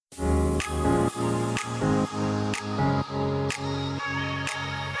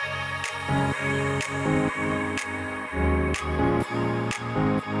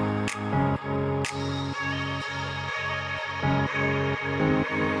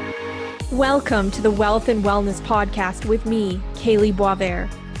Welcome to the Wealth and Wellness Podcast with me, Kaylee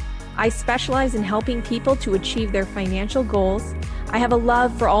Boisvert. I specialize in helping people to achieve their financial goals. I have a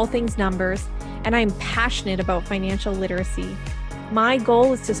love for all things numbers, and I am passionate about financial literacy. My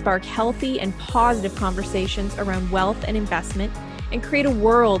goal is to spark healthy and positive conversations around wealth and investment and create a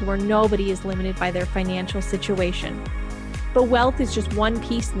world where nobody is limited by their financial situation. But wealth is just one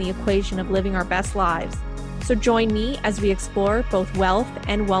piece in the equation of living our best lives. So join me as we explore both wealth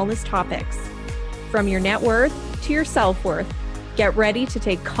and wellness topics. From your net worth to your self-worth, get ready to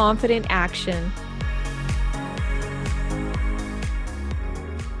take confident action.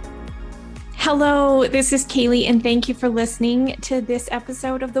 Hello, this is Kaylee, and thank you for listening to this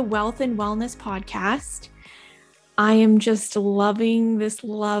episode of the Wealth and Wellness Podcast. I am just loving this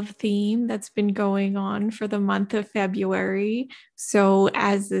love theme that's been going on for the month of February. So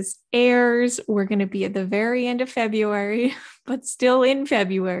as this airs, we're going to be at the very end of February, but still in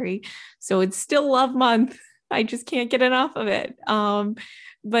February. So it's still love month. I just can't get enough of it.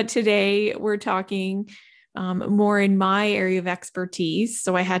 But today we're talking more in my area of expertise.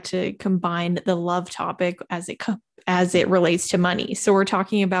 So I had to combine the love topic as it relates to money. So we're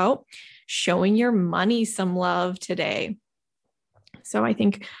talking about showing your money some love today. So I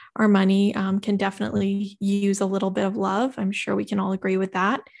think our money can definitely use a little bit of love. I'm sure we can all agree with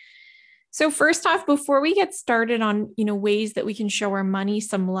that. So first off, before we get started on, ways that we can show our money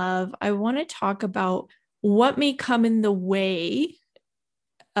some love, I want to talk about what may come in the way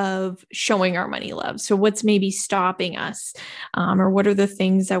of showing our money love. So what's maybe stopping us, or what are the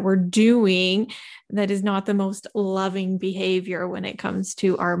things that we're doing that is not the most loving behavior when it comes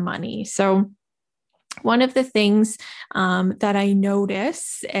to our money? So one of the things that I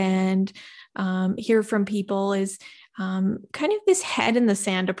notice and hear from people is kind of this head in the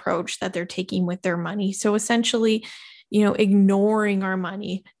sand approach that they're taking with their money. So essentially, ignoring our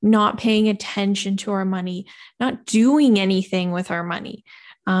money, not paying attention to our money, not doing anything with our money.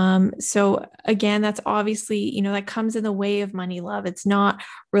 So again, that's obviously, that comes in the way of money love. It's not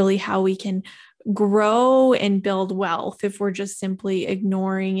really how we can grow and build wealth. If we're just simply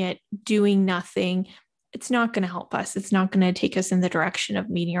ignoring it, doing nothing, it's not going to help us. It's not going to take us in the direction of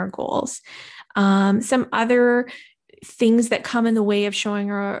meeting our goals. Some other things that come in the way of showing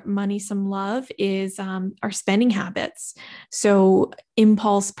our money some love is our spending habits. So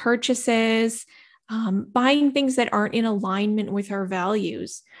impulse purchases, buying things that aren't in alignment with our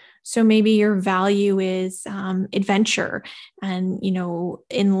values. So maybe your value is adventure, and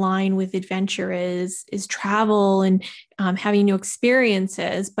in line with adventure is travel and having new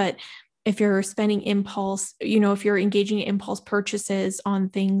experiences. But if you're spending impulse, if you're engaging in impulse purchases on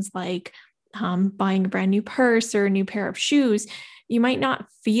things like buying a brand new purse or a new pair of shoes, you might not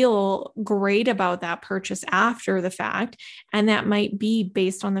feel great about that purchase after the fact. And that might be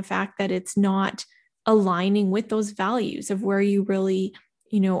based on the fact that it's not aligning with those values of where you really,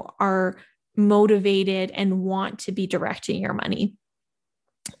 are motivated and want to be directing your money.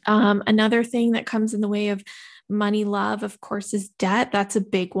 Another thing that comes in the way of money love, of course, is debt. That's a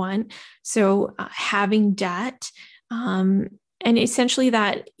big one. So having debt, and essentially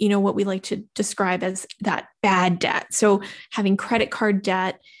that, what we like to describe as that bad debt. So having credit card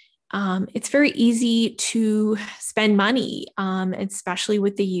debt, it's very easy to spend money, especially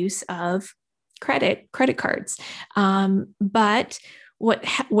with the use of credit cards. But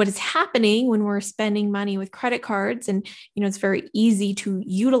what is happening when we're spending money with credit cards, and, it's very easy to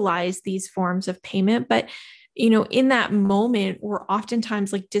utilize these forms of payment, but, in that moment, we're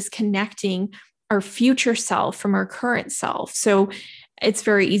oftentimes like disconnecting our future self from our current self. So it's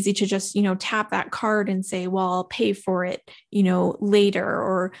very easy to just, tap that card and say, well, I'll pay for it, later,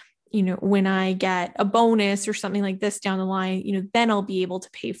 or, when I get a bonus or something like this down the line, then I'll be able to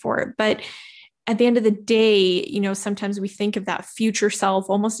pay for it. But at the end of the day, sometimes we think of that future self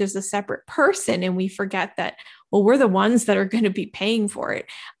almost as a separate person, and we forget that, well, we're the ones that are going to be paying for it.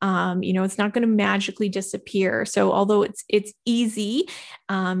 It's not going to magically disappear. So although it's easy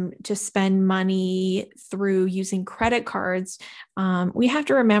to spend money through using credit cards, we have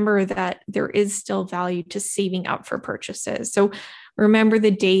to remember that there is still value to saving up for purchases. So remember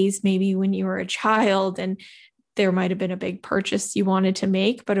the days maybe when you were a child and there might have been a big purchase you wanted to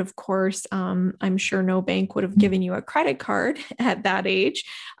make, but of course, I'm sure no bank would have given you a credit card at that age.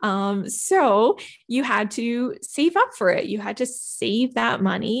 So you had to save up for it. You had to save that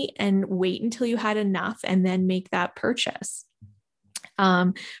money and wait until you had enough and then make that purchase.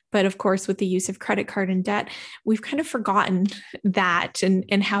 But of course, with the use of credit card and debt, we've kind of forgotten that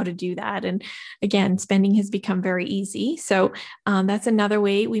and how to do that. And again, spending has become very easy. So that's another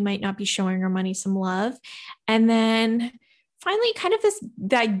way we might not be showing our money some love. And then finally, kind of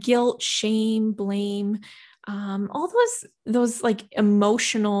that guilt, shame, blame, all those like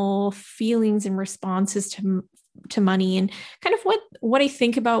emotional feelings and responses to money. And kind of what I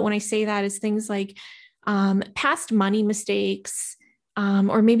think about when I say that is things like past money mistakes,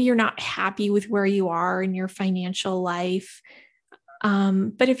 or maybe you're not happy with where you are in your financial life.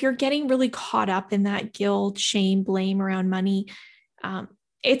 But if you're getting really caught up in that guilt, shame, blame around money,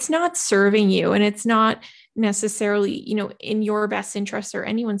 it's not serving you, and it's not necessarily, in your best interest or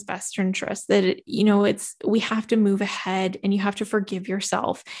anyone's best interest. We have to move ahead, and you have to forgive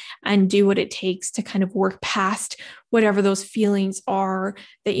yourself and do what it takes to kind of work past whatever those feelings are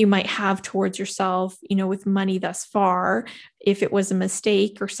that you might have towards yourself, with money thus far. If it was a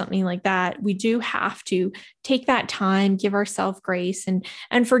mistake or something like that, we do have to take that time, give ourselves grace, and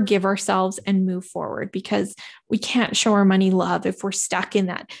forgive ourselves and move forward, because we can't show our money love if we're stuck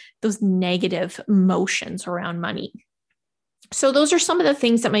in those negative emotions around money. So those are some of the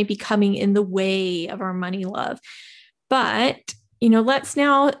things that might be coming in the way of our money love. But let's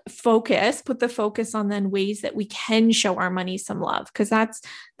now put the focus on then ways that we can show our money some love, because that's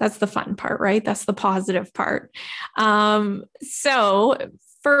the fun part, right? That's the positive part. So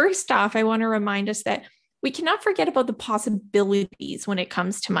first off, I want to remind us that we cannot forget about the possibilities when it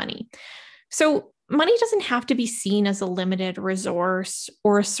comes to money. So money doesn't have to be seen as a limited resource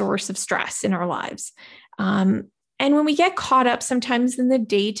or a source of stress in our lives. And when we get caught up sometimes in the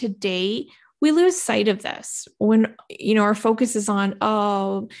day-to-day, we lose sight of this when, our focus is on,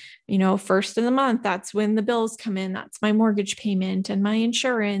 first of the month, that's when the bills come in. That's my mortgage payment and my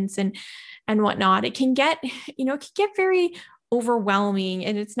insurance and whatnot. It can get very overwhelming,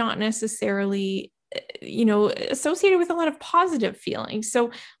 and it's not necessarily, associated with a lot of positive feelings.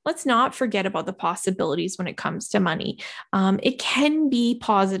 So let's not forget about the possibilities when it comes to money. It can be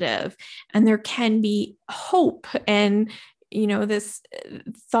positive, and there can be hope, and this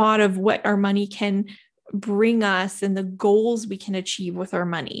thought of what our money can bring us and the goals we can achieve with our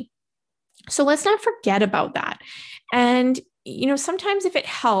money. So let's not forget about that. And, sometimes if it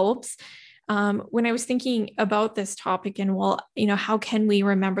helps, when I was thinking about this topic and, how can we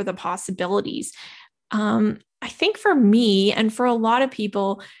remember the possibilities? I think for me and for a lot of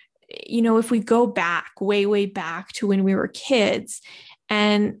people, if we go back, way, way back to when we were kids,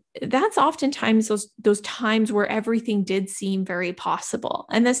 and that's oftentimes those times where everything did seem very possible.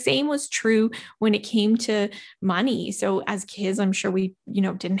 And the same was true when it came to money. So as kids, I'm sure we,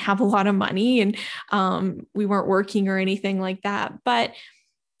 didn't have a lot of money, and we weren't working or anything like that. But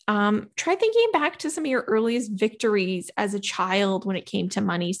try thinking back to some of your earliest victories as a child when it came to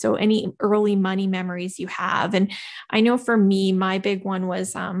money. So any early money memories you have. And I know for me, my big one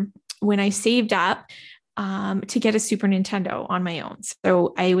was when I saved up to get a Super Nintendo on my own.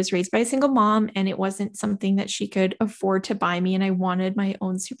 So I was raised by a single mom, and it wasn't something that she could afford to buy me. And I wanted my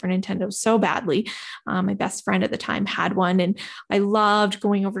own Super Nintendo so badly. My best friend at the time had one, and I loved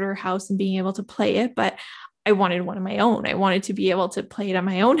going over to her house and being able to play it. But I wanted one of my own. I wanted to be able to play it at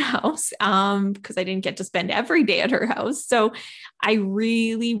my own house because I didn't get to spend every day at her house. So I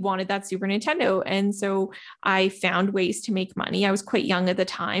really wanted that Super Nintendo. And so I found ways to make money. I was quite young at the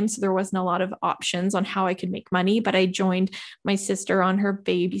time, so there wasn't a lot of options on how I could make money, but I joined my sister on her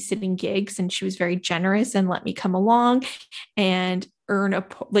babysitting gigs, and she was very generous and let me come along and earn a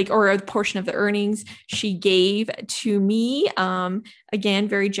portion of the earnings she gave to me. Again,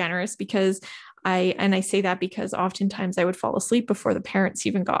 very generous, because I say that because oftentimes I would fall asleep before the parents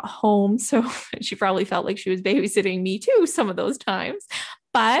even got home. So she probably felt like she was babysitting me too some of those times.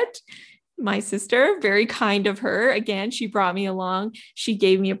 But my sister, very kind of her, again, she brought me along. She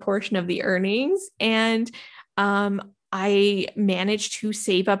gave me a portion of the earnings, and I managed to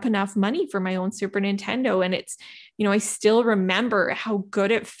save up enough money for my own Super Nintendo. And it's, I still remember how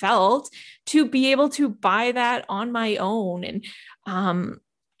good it felt to be able to buy that on my own. And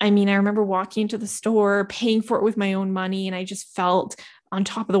I remember walking into the store, paying for it with my own money, and I just felt on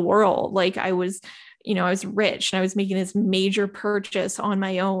top of the world. Like I was rich, and I was making this major purchase on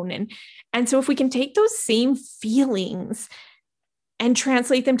my own. And so if we can take those same feelings and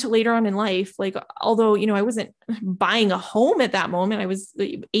translate them to later on in life, like, although, I wasn't buying a home at that moment, I was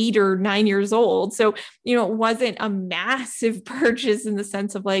 8 or 9 years old. So, it wasn't a massive purchase in the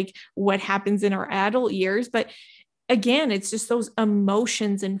sense of like what happens in our adult years, but again, it's just those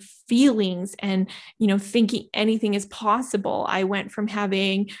emotions and feelings and, thinking anything is possible. I went from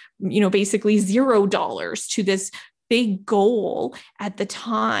having, basically $0 to this big goal at the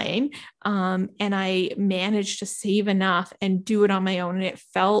time. And I managed to save enough and do it on my own. And it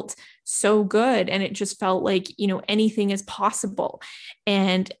felt so good. And it just felt like, anything is possible.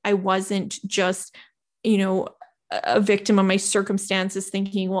 And I wasn't just, a victim of my circumstances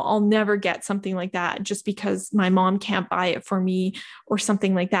thinking, well, I'll never get something like that just because my mom can't buy it for me or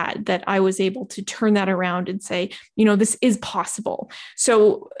something like that, that I was able to turn that around and say, this is possible.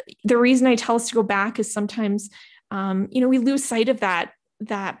 So the reason I tell us to go back is sometimes, we lose sight of that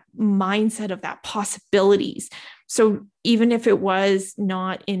mindset of that possibilities. So even if it was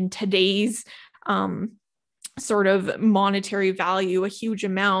not in today's, sort of monetary value, a huge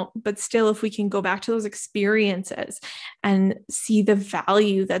amount, but still, if we can go back to those experiences and see the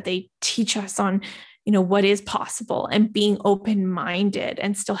value that they teach us on, what is possible, and being open-minded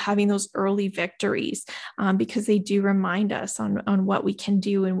and still having those early victories, because they do remind us on what we can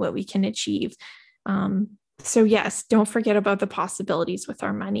do and what we can achieve. So yes, don't forget about the possibilities with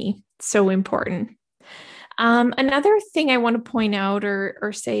our money. So important. Another thing I want to point out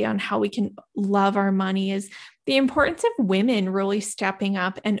or say on how we can love our money is the importance of women really stepping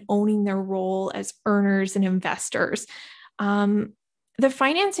up and owning their role as earners and investors. The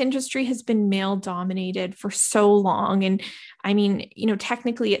finance industry has been male dominated for so long. And I mean,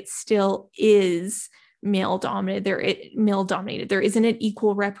 technically it still is male dominated. There isn't an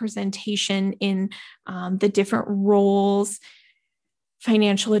equal representation in the different roles,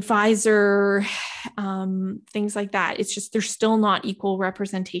 financial advisor, things like that. It's just, there's still not equal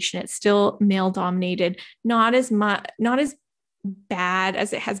representation. It's still male dominated, not as bad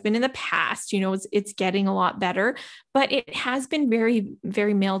as it has been in the past. It's getting a lot better, but it has been very,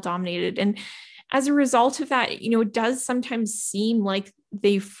 very male dominated. And as a result of that, it does sometimes seem like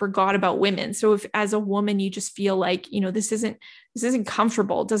they forgot about women. So if as a woman, you just feel like, this isn't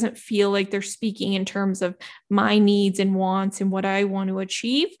comfortable, it doesn't feel like they're speaking in terms of my needs and wants and what I want to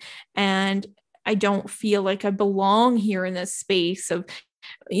achieve. And I don't feel like I belong here in this space of,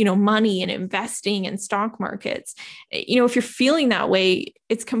 money and investing and stock markets. If you're feeling that way,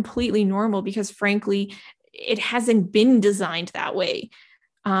 it's completely normal because frankly, it hasn't been designed that way.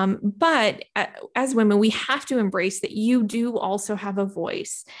 But as women, we have to embrace that you do also have a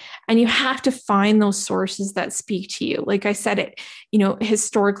voice, and you have to find those sources that speak to you. Like I said,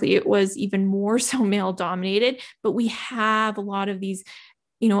 historically, it was even more so male dominated, but we have a lot of these,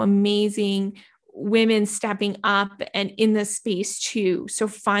 amazing women stepping up and in this space too. So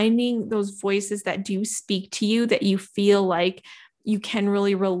finding those voices that do speak to you, that you feel like you can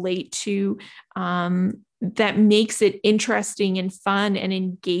really relate to, that makes it interesting and fun and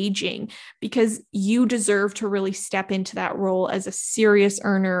engaging, because you deserve to really step into that role as a serious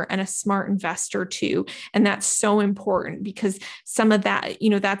earner and a smart investor too. And that's so important because some of that,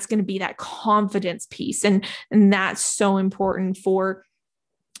 that's going to be that confidence piece. And that's so important for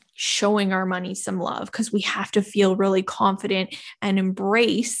showing our money some love, because we have to feel really confident and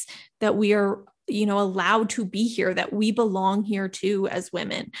embrace that we are allowed to be here, that we belong here too as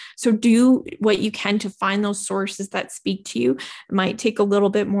women. So do what you can to find those sources that speak to you. It might take a little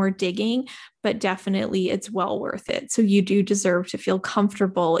bit more digging, but definitely it's well worth it. So you do deserve to feel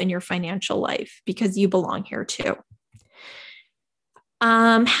comfortable in your financial life because you belong here too.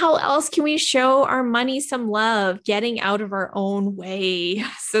 How else can we show our money some love? Getting out of our own way.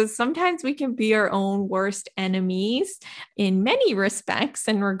 So sometimes we can be our own worst enemies in many respects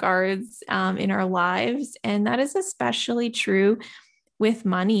and regards, in our lives. And that is especially true with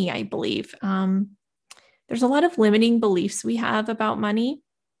money, I believe. There's a lot of limiting beliefs we have about money,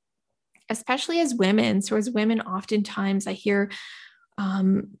 especially as women. So as women, oftentimes I hear,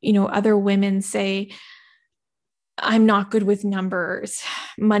 other women say, I'm not good with numbers.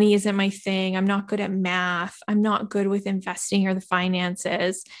 Money isn't my thing. I'm not good at math. I'm not good with investing or the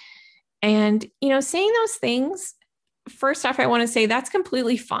finances. And, saying those things, first off, I want to say that's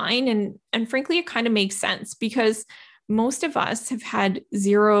completely fine. And frankly, it kind of makes sense because most of us have had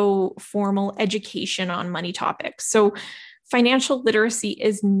zero formal education on money topics. So financial literacy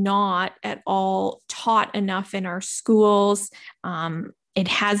is not at all taught enough in our schools. It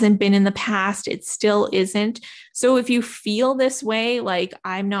hasn't been in the past. It still isn't. So if you feel this way, like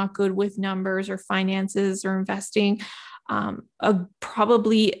I'm not good with numbers or finances or investing,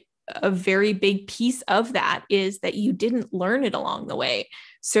 probably a very big piece of that is that you didn't learn it along the way.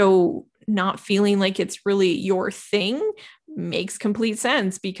 So not feeling like it's really your thing makes complete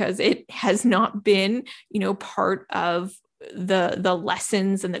sense because it has not been, part of the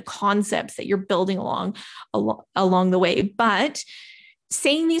lessons and the concepts that you're building along the way. But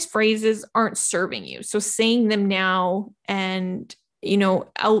saying these phrases aren't serving you. So saying them now and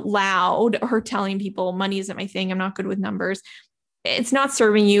out loud or telling people money isn't my thing, I'm not good with numbers, it's not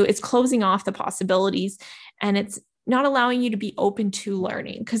serving you. It's closing off the possibilities, and it's not allowing you to be open to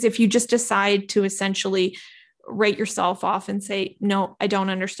learning. Because if you just decide to essentially write yourself off and say, no, I don't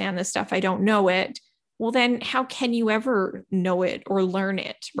understand this stuff, I don't know it, well, then how can you ever know it or learn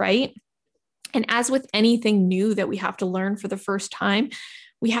it, right? And as with anything new that we have to learn for the first time,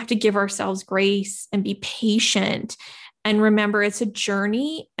 we have to give ourselves grace and be patient. And remember, it's a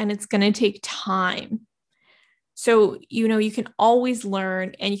journey and it's going to take time. So, you can always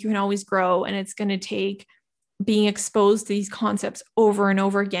learn and you can always grow, and it's going to take being exposed to these concepts over and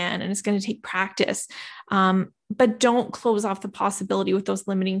over again, and it's going to take practice. But don't close off the possibility with those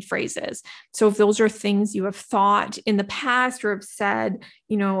limiting phrases. So if those are things you have thought in the past or have said,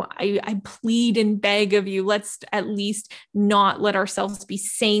 I plead and beg of you, let's at least not let ourselves be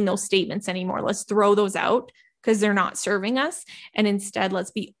saying those statements anymore. Let's throw those out because they're not serving us. And instead,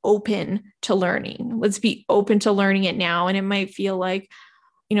 let's be open to learning. Let's be open to learning it now. And it might feel like,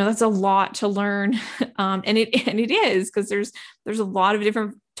 that's a lot to learn. And it is, because there's a lot of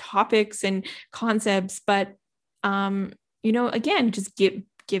different topics and concepts, but again, just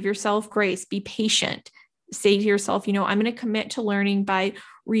give yourself grace, be patient, say to yourself, I'm going to commit to learning by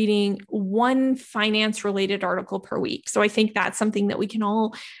reading one finance related article per week. So I think that's something that we can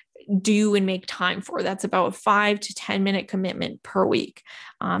all do and make time for. That's about a 5 to 10 minute commitment per week.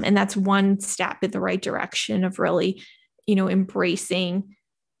 And that's one step in the right direction of really, embracing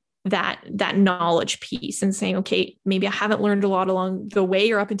that knowledge piece and saying, okay, maybe I haven't learned a lot along the way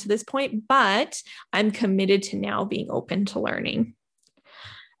or up until this point, but I'm committed to now being open to learning.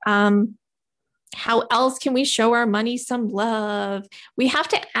 How else can we show our money some love? We have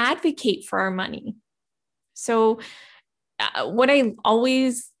to advocate for our money. So what I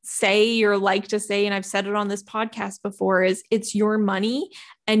always say or like to say, and I've said it on this podcast before, is it's your money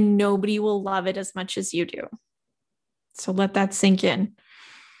and nobody will love it as much as you do. So let that sink in.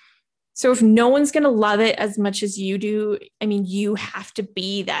 So if no one's going to love it as much as you do, you have to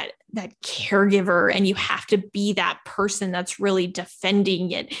be that caregiver, and you have to be that person that's really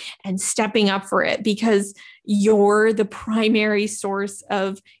defending it and stepping up for it, because you're the primary source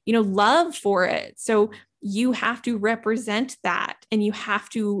of, love for it. So you have to represent that, and you have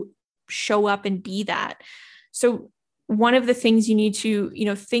to show up and be that. So one of the things you need to,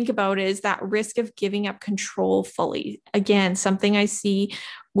 think about is that risk of giving up control fully. Again, something I see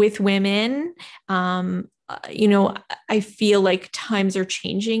with women. I feel like times are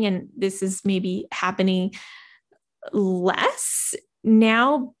changing, and this is maybe happening less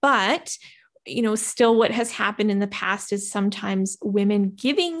now, but still what has happened in the past is sometimes women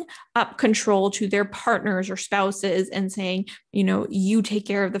giving up control to their partners or spouses and saying, you take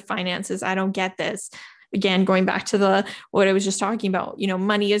care of the finances, I don't get this. Again, going back to what I was just talking about,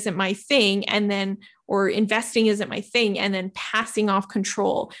 money isn't my thing, or investing isn't my thing, and then passing off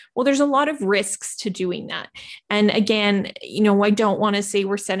control. Well, there's a lot of risks to doing that. And again, I don't want to say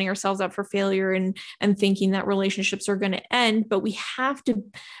we're setting ourselves up for failure and thinking that relationships are going to end, but we have to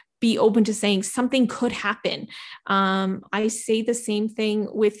be open to saying something could happen. I say the same thing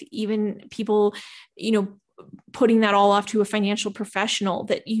with even people, putting that all off to a financial professional,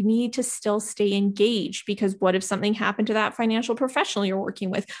 that you need to still stay engaged, because what if something happened to that financial professional you're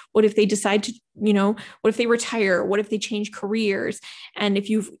working with? What if they decide to, what if they retire? What if they change careers? And if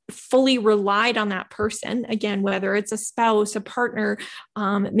you've fully relied on that person, again, whether it's a spouse, a partner,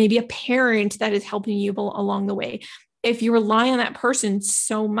 maybe a parent that is helping you along the way, if you rely on that person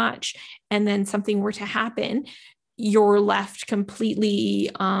so much and then something were to happen, you're left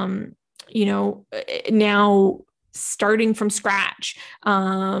completely, now starting from scratch.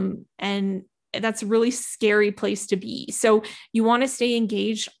 And that's a really scary place to be. So you want to stay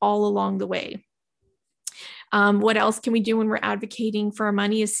engaged all along the way. What else can we do when we're advocating for our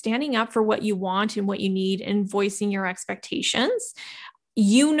money is standing up for what you want and what you need and voicing your expectations.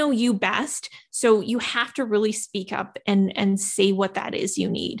 You know you best. So you have to really speak up and say what that is you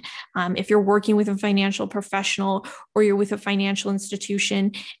need. If you're working with a financial professional or you're with a financial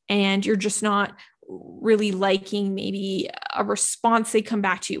institution and you're just not really liking maybe a response they come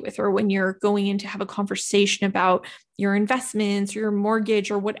back to you with, or when you're going in to have a conversation about your investments or your mortgage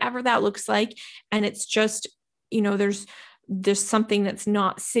or whatever that looks like, and it's just, there's something that's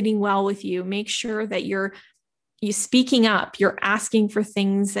not sitting well with you, make sure that you're speaking up, you're asking for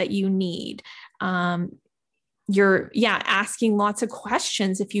things that you need. You're asking lots of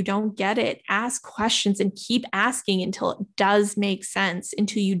questions. If you don't get it, ask questions and keep asking until it does make sense,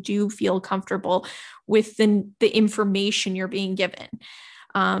 until you do feel comfortable with the information you're being given.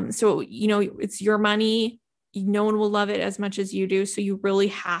 So, it's your money. no one will love it as much as you do. So you really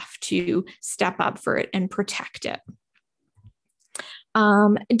have to step up for it and protect it.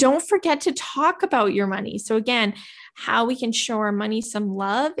 Don't forget to talk about your money. So again, how we can show our money some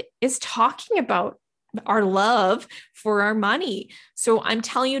love is talking about our love for our money. So I'm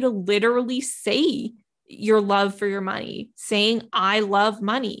telling you to literally say your love for your money, saying, I love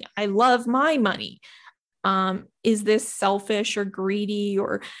money. I love my money. Is this selfish or greedy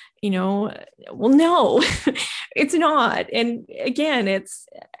or, well, no, it's not. And again,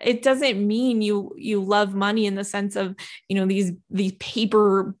 it doesn't mean you love money in the sense of, these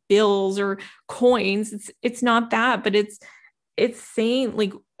paper bills or coins. It's not that, but it's saying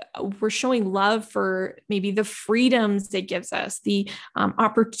like, we're showing love for maybe the freedoms it gives us, the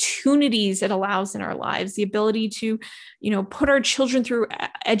opportunities it allows in our lives, the ability to, put our children through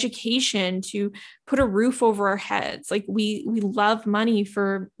education, to put a roof over our heads. Like we love money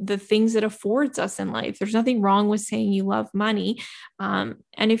for the things it affords us in life. There's nothing wrong with saying you love money. And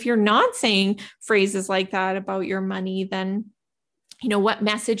if you're not saying phrases like that about your money, then, what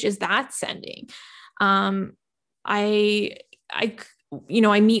message is that sending? I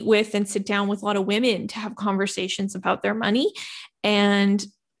meet with and sit down with a lot of women to have conversations about their money. And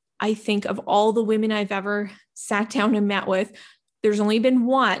I think of all the women I've ever sat down and met with, there's only been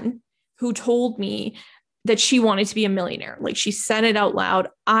one who told me that she wanted to be a millionaire. Like she said it out loud,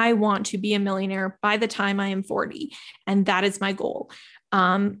 I want to be a millionaire by the time I am 40. And that is my goal.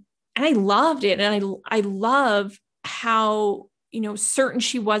 And I loved it. And I love how, certain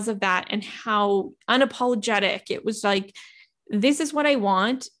she was of that and how unapologetic it was. Like, this is what I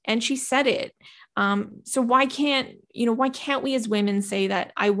want. And she said it. So why can't we as women say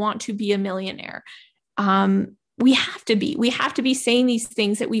that I want to be a millionaire? We have to be saying these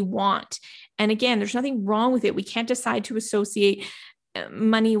things that we want. And again, there's nothing wrong with it. We can't decide to associate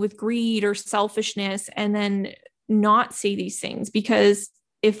money with greed or selfishness and then not say these things, because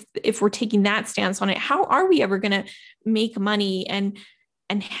if we're taking that stance on it, how are we ever going to make money and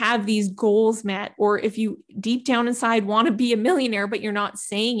have these goals met? Or if you deep down inside want to be a millionaire, but you're not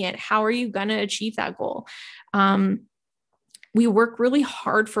saying it, how are you going to achieve that goal? We work really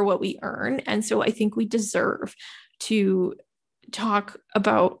hard for what we earn. And so I think we deserve to talk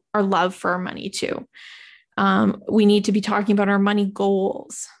about our love for our money too. We need to be talking about our money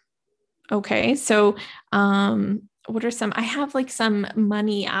goals. Okay. So, what are some? I have like some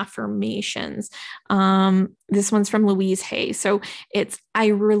money affirmations. This one's from Louise Hay. So it's, I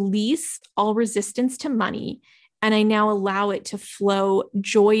release all resistance to money and I now allow it to flow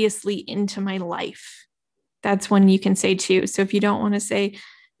joyously into my life. That's one you can say too. So if you don't want to say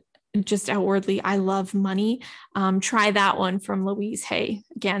just outwardly, I love money, try that one from Louise Hay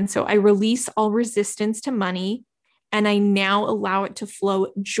again. So I release all resistance to money and I now allow it to flow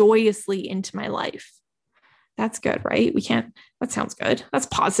joyously into my life. That's good, right? That sounds good. That's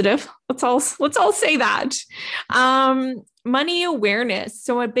positive. Let's all say that. Money awareness.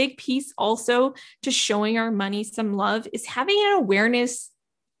 So a big piece also to showing our money some love is having an awareness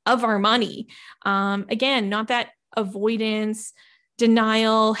of our money. Again, not that avoidance,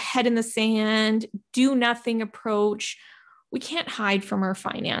 denial, head in the sand, do nothing approach. We can't hide from our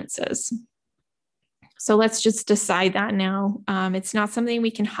finances. So let's just decide that now. It's not something we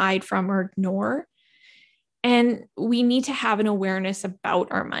can hide from or ignore. And we need to have an awareness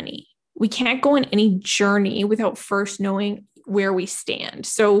about our money. We can't go on any journey without first knowing where we stand.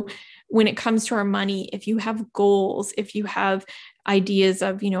 So when it comes to our money, if you have goals, if you have ideas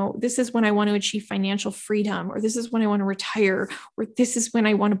of, this is when I want to achieve financial freedom, or this is when I want to retire, or this is when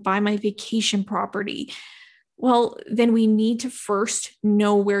I want to buy my vacation property, well, then we need to first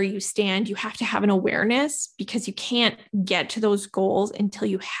know where you stand. You have to have an awareness, because you can't get to those goals until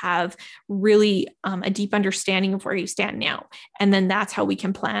you have really a deep understanding of where you stand now. And then that's how we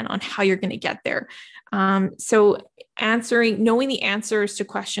can plan on how you're going to get there. So knowing the answers to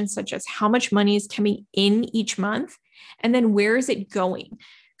questions such as how much money is coming in each month, and then where is it going?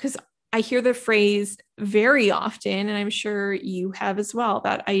 Because I hear the phrase very often, and I'm sure you have as well,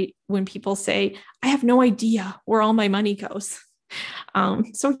 that when people say, I have no idea where all my money goes.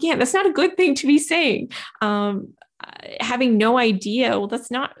 So again, that's not a good thing to be saying. Having no idea, well, that's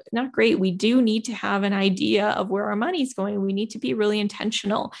not great. We do need to have an idea of where our money's going. We need to be really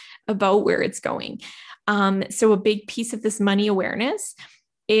intentional about where it's going. So a big piece of this money awareness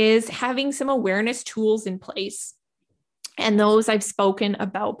is having some awareness tools in place. And those I've spoken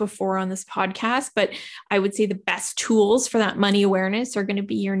about before on this podcast, but I would say the best tools for that money awareness are going to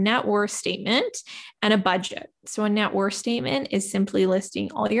be your net worth statement and a budget. So a net worth statement is simply listing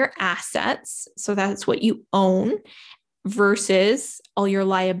all your assets. So that's what you own versus all your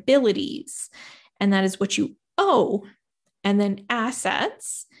liabilities. And that is what you oh, and then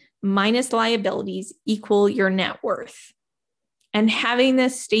assets minus liabilities equal your net worth. And having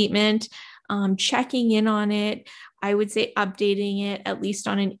this statement, checking in on it, I would say updating it at least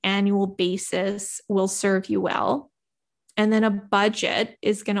on an annual basis will serve you well. And then a budget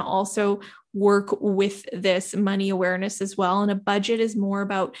is going to also work with this money awareness as well. And a budget is more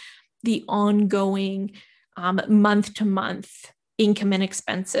about the ongoing month to month income and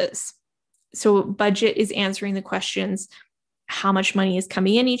expenses. So budget is answering the questions, how much money is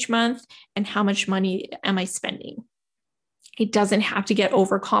coming in each month and how much money am I spending? It doesn't have to get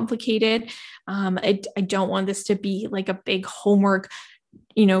overcomplicated. I don't want this to be like a big homework,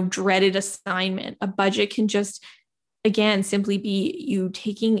 dreaded assignment. A budget can just, again, simply be you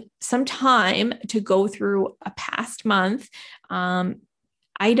taking some time to go through a past month,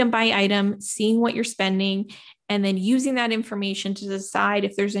 item by item, seeing what you're spending, and then using that information to decide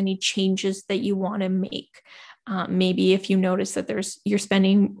if there's any changes that you want to make. Maybe if you notice that you're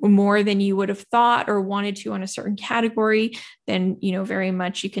spending more than you would have thought or wanted to on a certain category, then, very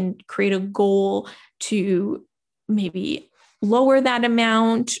much you can create a goal to maybe lower that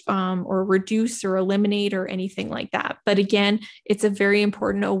amount or reduce or eliminate or anything like that. But again, it's a very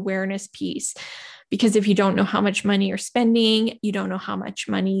important awareness piece, because if you don't know how much money you're spending, you don't know how much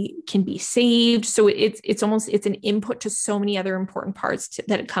money can be saved. So it's an input to so many other important parts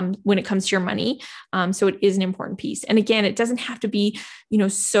when it comes to your money. So it is an important piece. And again, it doesn't have to be,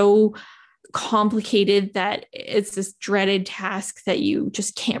 so complicated that it's this dreaded task that you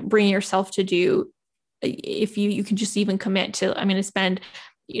just can't bring yourself to do. If you can just even commit to, I'm going to spend,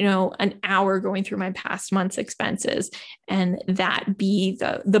 an hour going through my past month's expenses, and that be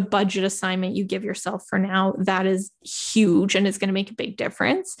the budget assignment you give yourself for now, that is huge. And it's going to make a big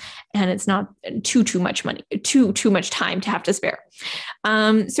difference. And it's not too much money, too much time to have to spare.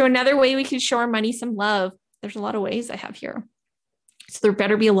 So another way we can show our money some love, there's a lot of ways I have here. So there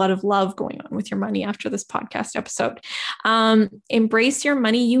better be a lot of love going on with your money after this podcast episode. Embrace your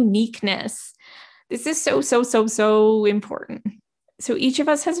money uniqueness. This is so important. So each of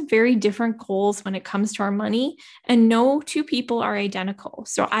us has very different goals when it comes to our money, and no two people are identical.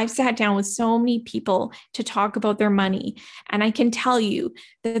 So I've sat down with so many people to talk about their money, and I can tell you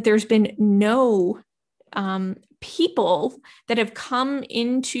that there's been no people that have come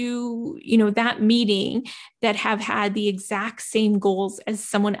into, that meeting that have had the exact same goals as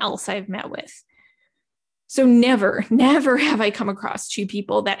someone else I've met with. So never have I come across two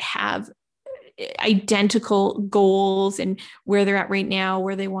people that have identical goals and where they're at right now,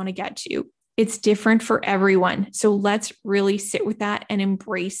 where they want to get to. It's different for everyone. So let's really sit with that and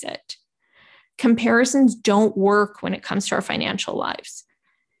embrace it. Comparisons don't work when it comes to our financial lives.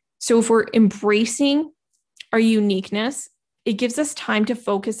 So if we're embracing our uniqueness, it gives us time to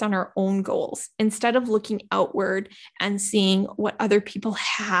focus on our own goals instead of looking outward and seeing what other people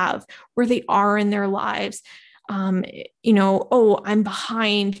have, where they are in their lives. I'm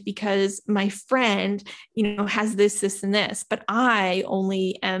behind because my friend, has this, and this, but I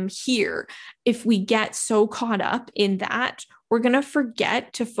only am here. If we get so caught up in that, we're going to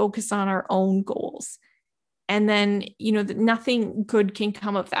forget to focus on our own goals. And then, nothing good can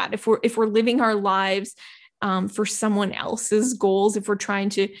come of that. If we're living our lives for someone else's goals, if we're trying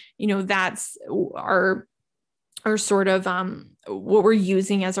to, that's our sort of what we're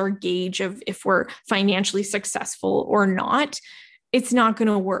using as our gauge of if we're financially successful or not, it's not going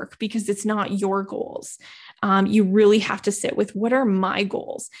to work because it's not your goals. You really have to sit with, what are my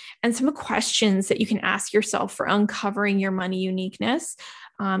goals? And some questions that you can ask yourself for uncovering your money uniqueness.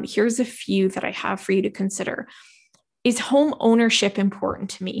 Here's a few that I have for you to consider. Is home ownership important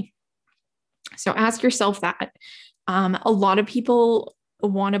to me? So ask yourself that. A lot of people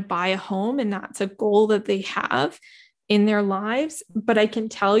want to buy a home, and that's a goal that they have in their lives. But I can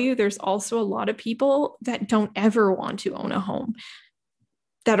tell you there's also a lot of people that don't ever want to own a home,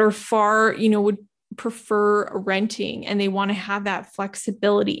 that are far, would prefer renting, and they want to have that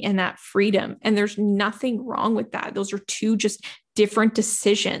flexibility and that freedom. And there's nothing wrong with that. Those are two just different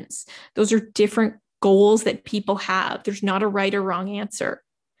decisions. Those are different goals that people have. There's not a right or wrong answer.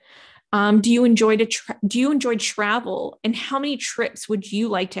 Do you enjoy travel, and how many trips would you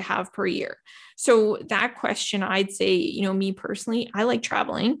like to have per year? So that question, I'd say, me personally, I like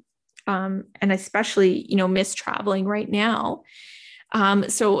traveling, and especially, miss traveling right now.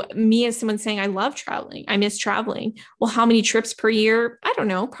 So me as someone saying I love traveling, I miss traveling. Well, how many trips per year? I don't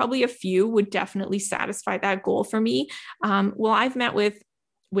know, probably a few would definitely satisfy that goal for me. Well, I've met with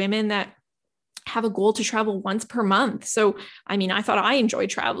women that have a goal to travel once per month. So, I mean, I thought I enjoy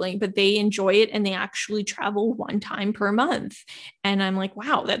traveling, but they enjoy it and they actually travel one time per month. And I'm like,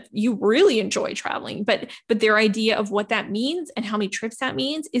 wow, that you really enjoy traveling. But their idea of what that means and how many trips that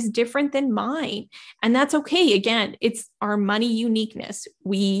means is different than mine. And that's okay. Again, it's our money uniqueness.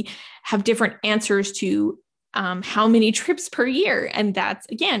 We have different answers to how many trips per year. And that's,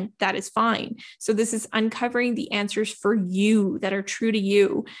 again, that is fine. So this is uncovering the answers for you that are true to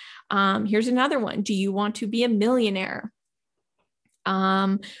you. Here's another one. Do you want to be a millionaire?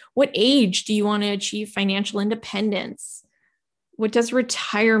 What age do you want to achieve financial independence? What does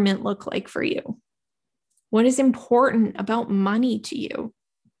retirement look like for you? What is important about money to you?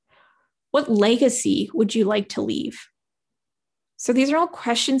 What legacy would you like to leave? So these are all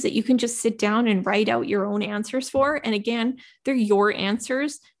questions that you can just sit down and write out your own answers for. And again, they're your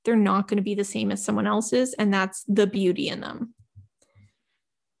answers. They're not going to be the same as someone else's. And that's the beauty in them.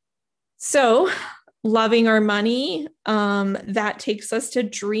 So loving our money, that takes us to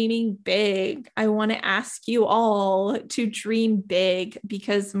dreaming big. I want to ask you all to dream big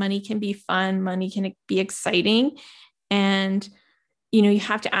because money can be fun. Money can be exciting. And you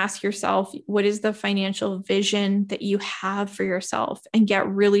have to ask yourself, what is the financial vision that you have for yourself, and get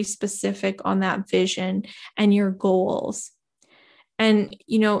really specific on that vision and your goals. And,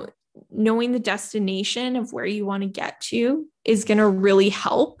 knowing the destination of where you want to get to is going to really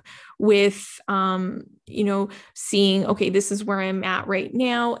help with, seeing, okay, this is where I'm at right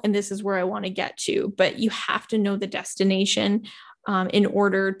now, and this is where I want to get to. But you have to know the destination in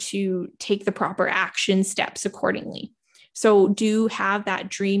order to take the proper action steps accordingly. So do have that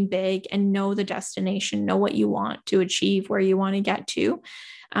dream big and know the destination, know what you want to achieve, where you want to get to,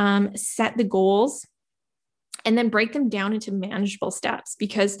 set the goals, and then break them down into manageable steps,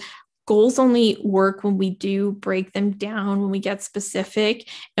 because goals only work when we do break them down, when we get specific,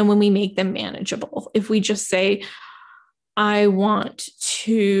 and when we make them manageable. If we just say, I want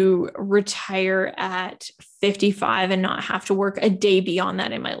to retire at 55 and not have to work a day beyond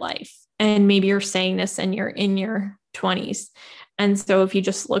that in my life. And maybe you're saying this and you're in your 20s. And so if you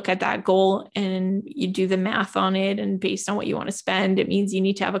just look at that goal and you do the math on it, and based on what you want to spend, it means you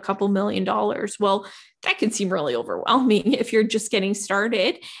need to have a couple $1 million. Well, that can seem really overwhelming if you're just getting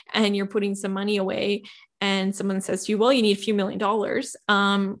started and you're putting some money away and someone says to you, well, you need a few $1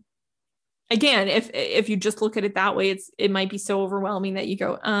 million. Again, if you just look at it that way, it might be so overwhelming that you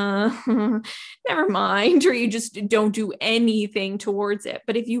go, never mind, or you just don't do anything towards it.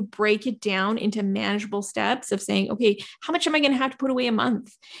 But if you break it down into manageable steps of saying, okay, how much am I going to have to put away a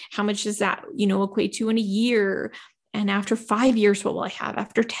month? How much does that, equate to in a year? And after 5 years, what will I have?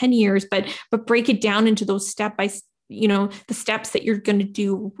 After 10 years? But break it down into those step by the steps that you're going to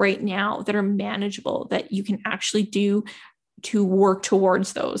do right now that are manageable, that you can actually do to work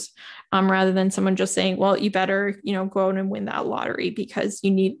towards those, rather than someone just saying, well, you better, go out and win that lottery because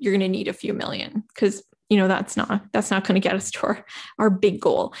you're going to need a few million, because, that's not going to get us to our big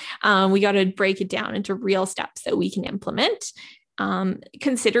goal. We got to break it down into real steps that we can implement.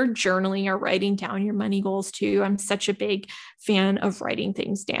 Consider journaling or writing down your money goals too. I'm such a big fan of writing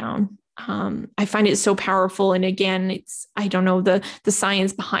things down. I find it so powerful. And again, I don't know the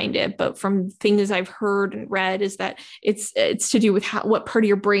science behind it, but from things I've heard and read is that it's to do with what part of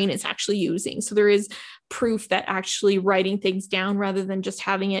your brain it's actually using. So there is proof that actually writing things down rather than just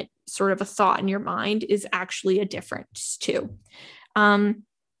having it sort of a thought in your mind is actually a difference too.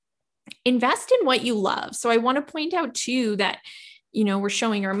 Invest in what you love. So I want to point out too that we're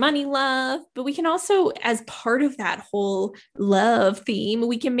showing our money love, but we can also, as part of that whole love theme,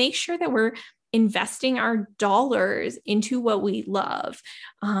 we can make sure that we're investing our dollars into what we love,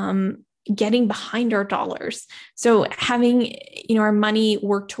 getting behind our dollars. So having, our money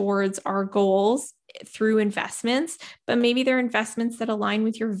work towards our goals through investments, but maybe they're investments that align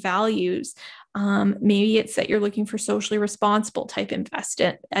with your values. Maybe it's that you're looking for socially responsible type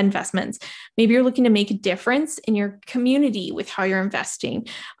investments. Maybe you're looking to make a difference in your community with how you're investing.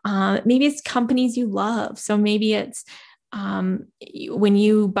 Maybe it's companies you love. So maybe it's when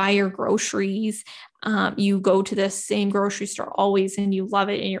you buy your groceries, you go to the same grocery store always and you love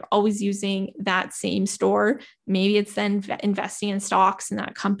it and you're always using that same store. Maybe it's then investing in stocks in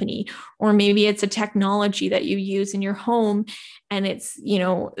that company, or maybe it's a technology that you use in your home and it's,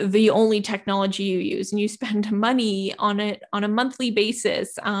 the only technology you use and you spend money on it on a monthly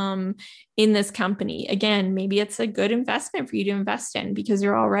basis in this company. Again, maybe it's a good investment for you to invest in because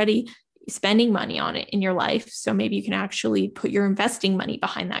you're already spending money on it in your life. So maybe you can actually put your investing money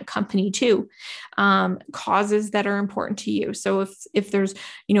behind that company too. Causes that are important to you. So if there's,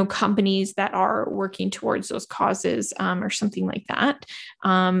 companies that are working towards those causes, or something like that.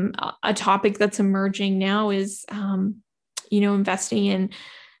 A topic that's emerging now is, investing in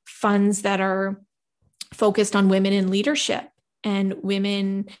funds that are focused on women in leadership and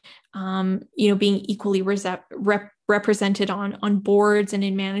women, being equally represented on boards and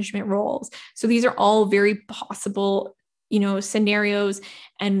in management roles. So these are all very possible, scenarios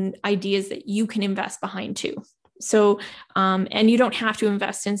and ideas that you can invest behind too. So, and you don't have to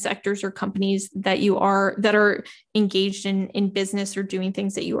invest in sectors or companies that are engaged in business or doing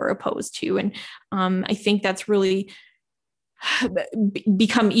things that you are opposed to. And I think that's really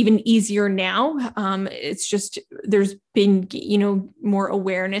become even easier now. It's just, there's been, more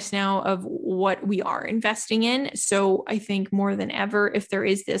awareness now of what we are investing in. So I think more than ever, if there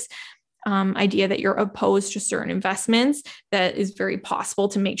is this idea that you're opposed to certain investments, that is very possible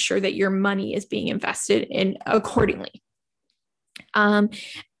to make sure that your money is being invested in accordingly.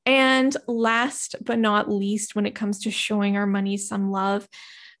 And last but not least, when it comes to showing our money some love,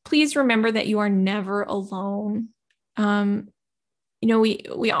 please remember that you are never alone.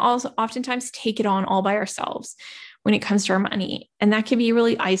 We also oftentimes take it on all by ourselves when it comes to our money. And that can be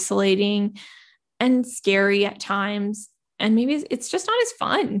really isolating and scary at times. And maybe it's just not as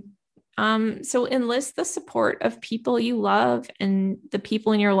fun. So enlist the support of people you love and the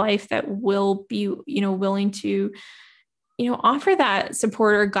people in your life that will be, willing to, offer that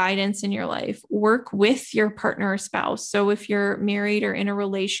support or guidance in your life. Work with your partner or spouse. So if you're married or in a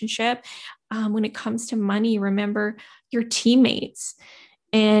relationship, when it comes to money, remember your teammates.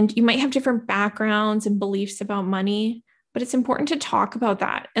 And you might have different backgrounds and beliefs about money, but it's important to talk about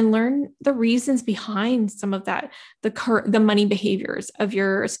that and learn the reasons behind some of that, the money behaviors of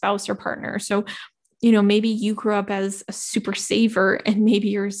your spouse or partner. So, maybe you grew up as a super saver and maybe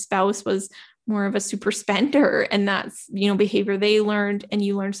your spouse was more of a super spender, and that's, behavior they learned and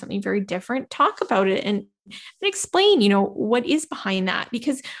you learned something very different. Talk about it and explain, what is behind that,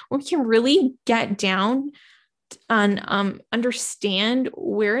 because we can really get down on understand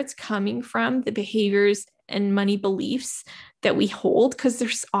where it's coming from, the behaviors and money beliefs that we hold, because they're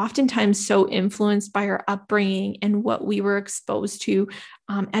oftentimes so influenced by our upbringing and what we were exposed to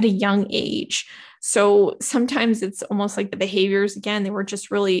at a young age. So sometimes it's almost like the behaviors, again, they were just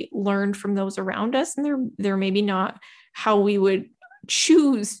really learned from those around us, and they're maybe not how we would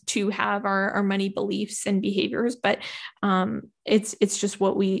choose to have our money beliefs and behaviors, but it's just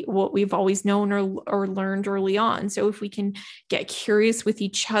what we've always known or learned early on. So if we can get curious with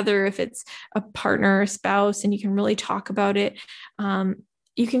each other, if it's a partner or spouse, and you can really talk about it,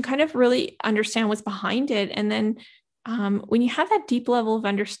 you can kind of really understand what's behind it. And then when you have that deep level of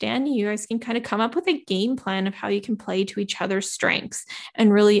understanding, you guys can kind of come up with a game plan of how you can play to each other's strengths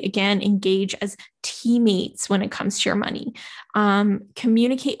and really, again, engage as teammates when it comes to your money.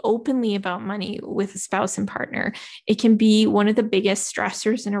 Communicate openly about money with a spouse and partner. It can be one of the biggest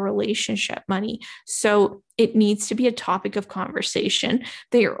stressors in a relationship, money. So it needs to be a topic of conversation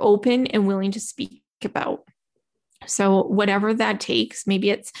that you're open and willing to speak about. So whatever that takes,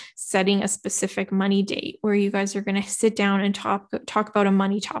 maybe it's setting a specific money date where you guys are going to sit down and talk about a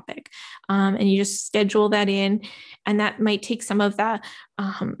money topic, and you just schedule that in, and that might take some of that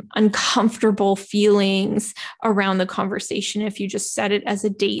uncomfortable feelings around the conversation if you just set it as a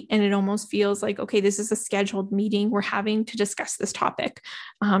date and it almost feels like, okay, this is a scheduled meeting we're having to discuss this topic,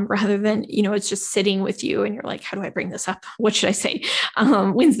 rather than, it's just sitting with you and you're like, how do I bring this up? What should I say?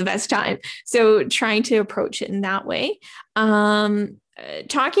 When's the best time? So trying to approach it in that way.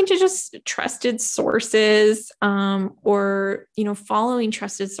 Talking to just trusted sources, or, following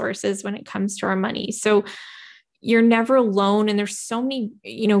trusted sources when it comes to our money. So you're never alone. And there's so many,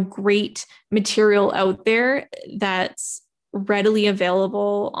 great material out there that's readily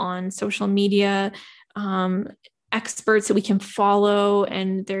available on social media, experts that we can follow,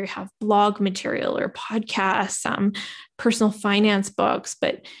 and they have blog material or podcasts, personal finance books.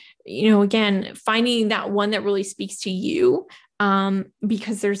 But, again, finding that one that really speaks to you,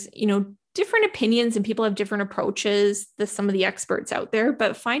 because there's, different opinions and people have different approaches to some of the experts out there,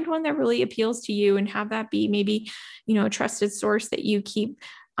 but find one that really appeals to you and have that be maybe, a trusted source that you keep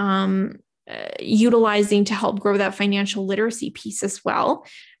utilizing to help grow that financial literacy piece as well.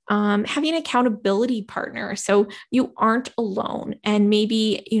 Having an accountability partner, so you aren't alone. And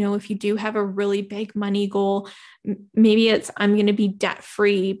maybe, if you do have a really big money goal, maybe it's, I'm going to be debt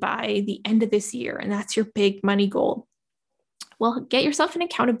free by the end of this year. And that's your big money goal. Well, get yourself an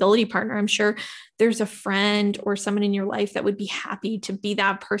accountability partner. I'm sure there's a friend or someone in your life that would be happy to be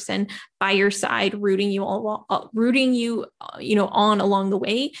that person by your side, rooting you on along the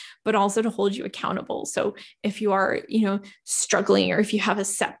way, but also to hold you accountable. So if you are, struggling, or if you have a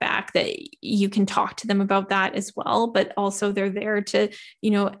setback, that you can talk to them about that as well. But also they're there to,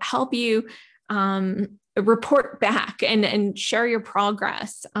 help you, report back and share your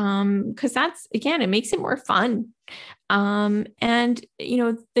progress. Cause that's, again, it makes it more fun. And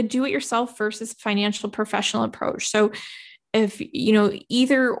the do-it-yourself versus financial professional approach. So if,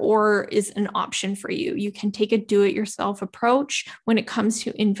 either or is an option for you, you can take a do-it-yourself approach when it comes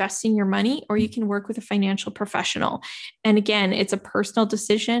to investing your money, or you can work with a financial professional. And again, it's a personal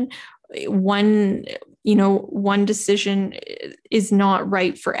decision. One decision is not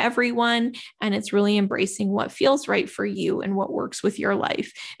right for everyone. And it's really embracing what feels right for you and what works with your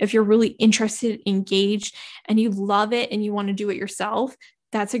life. If you're really interested, engaged, and you love it and you want to do it yourself,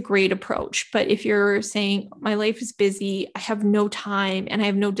 that's a great approach. But if you're saying, my life is busy, I have no time and I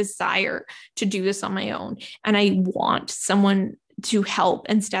have no desire to do this on my own, and I want someone to help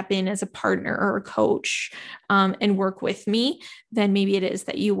and step in as a partner or a coach, and work with me, then maybe it is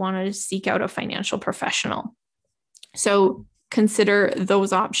that you want to seek out a financial professional. So consider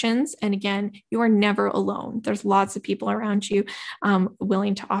those options. And again, you are never alone. There's lots of people around you,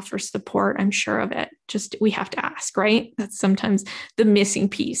 willing to offer support. I'm sure of it. Just, we have to ask, right? That's sometimes the missing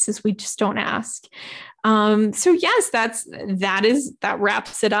piece, is we just don't ask. So yes, that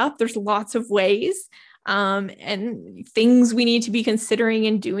wraps it up. There's lots of ways, and things we need to be considering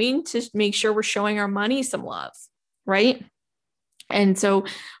and doing to make sure we're showing our money some love, right? And so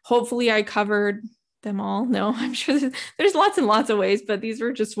hopefully I covered them all. No, I'm sure there's lots and lots of ways, but these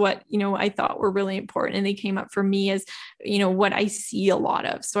were just what, I thought were really important. And they came up for me as, what I see a lot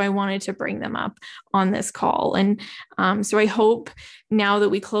of. So I wanted to bring them up on this call. And so I hope now that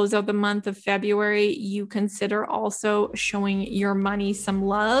we close out the month of February, you consider also showing your money some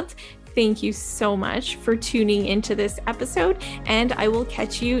love. Thank you so much for tuning into this episode, and I will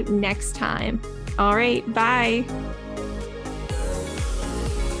catch you next time. All right, bye.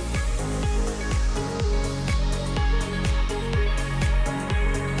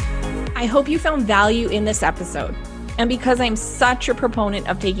 I hope you found value in this episode. And because I'm such a proponent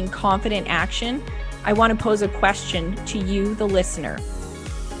of taking confident action, I want to pose a question to you, the listener.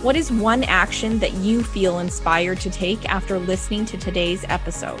 What is one action that you feel inspired to take after listening to today's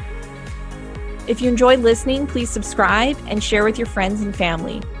episode? If you enjoyed listening, please subscribe and share with your friends and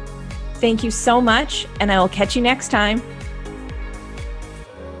family. Thank you so much, and I will catch you next time.